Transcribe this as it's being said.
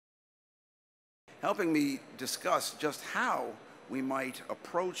helping me discuss just how we might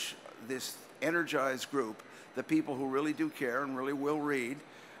approach this energized group, the people who really do care and really will read,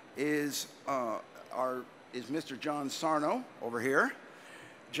 is Mr. John Sarno over here.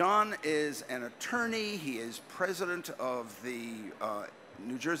 John is an attorney. He is president of the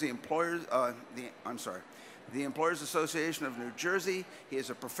New Jersey Employers, the Employers Association of New Jersey. He is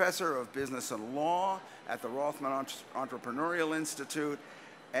a professor of business and law at the Rothman Entrepreneurial Institute,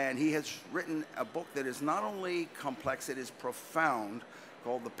 and he has written a book that is not only complex, it is profound,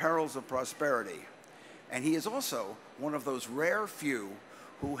 called The Perils of Prosperity. And he is also one of those rare few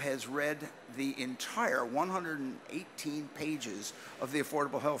who has read the entire 118 pages of the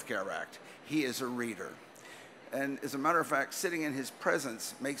Affordable Health Care Act. He is a reader. And as a matter of fact, sitting in his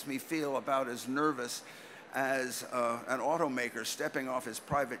presence makes me feel about as nervous as an automaker stepping off his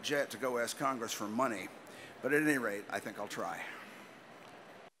private jet to go ask Congress for money. But at any rate, I think I'll try.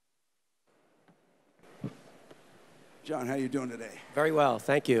 John, how are you doing today? Very well,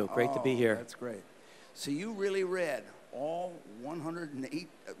 thank you. Great to be here. That's great. So you really read all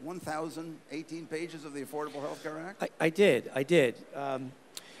 1,018 pages of the Affordable Health Care Act? I did. I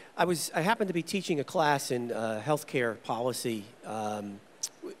happened to be teaching a class in healthcare policy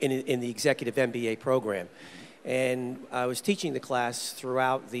in the executive MBA program. And I was teaching the class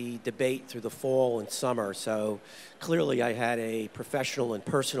throughout the debate through the fall and summer. So clearly I had a professional and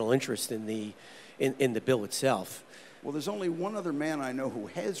personal interest in the bill itself. Well, there's only one other man I know who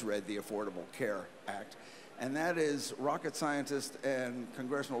has read the Affordable Care Act, and that is rocket scientist and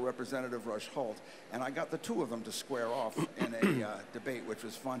congressional representative Rush Holt. And I got the two of them to square off in a debate, which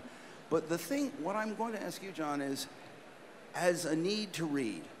was fun. But what I'm going to ask you, John, is, as a need to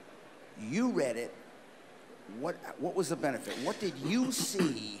read, you read it. What was the benefit? What did you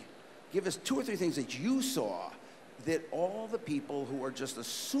see? Give us 2 or 3 things that you saw that all the people who are just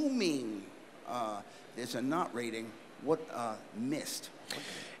assuming this and not reading missed.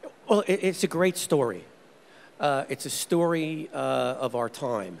 Well, it's a great story. It's a story of our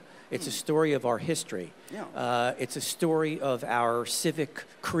time. It's a story of our history. Yeah. It's a story of our civic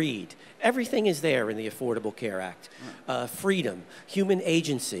creed. Everything is there in the Affordable Care Act. Right. Freedom, human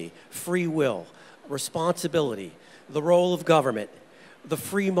agency, free will, responsibility, the role of government, the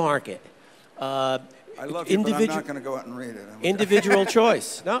free market. I love you, but I'm not going to go out and read it. Individual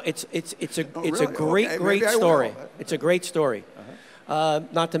choice. No, it's a great story. It's a great story.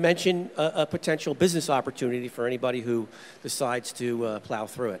 Not to mention a potential business opportunity for anybody who decides to plow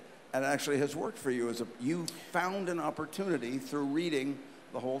through it. And it actually has worked for you. You found an opportunity through reading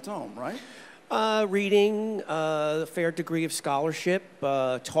the whole tome, right? Reading, a fair degree of scholarship,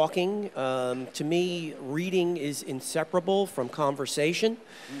 talking. To me, reading is inseparable from conversation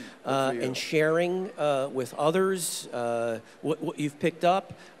and sharing with others what you've picked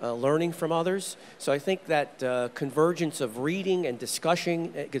up, learning from others. So I think that convergence of reading and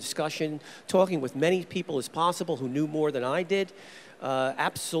discussion, talking with many people as possible who knew more than I did,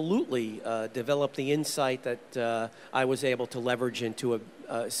 absolutely developed the insight that I was able to leverage into a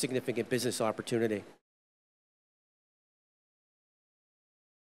significant business opportunity.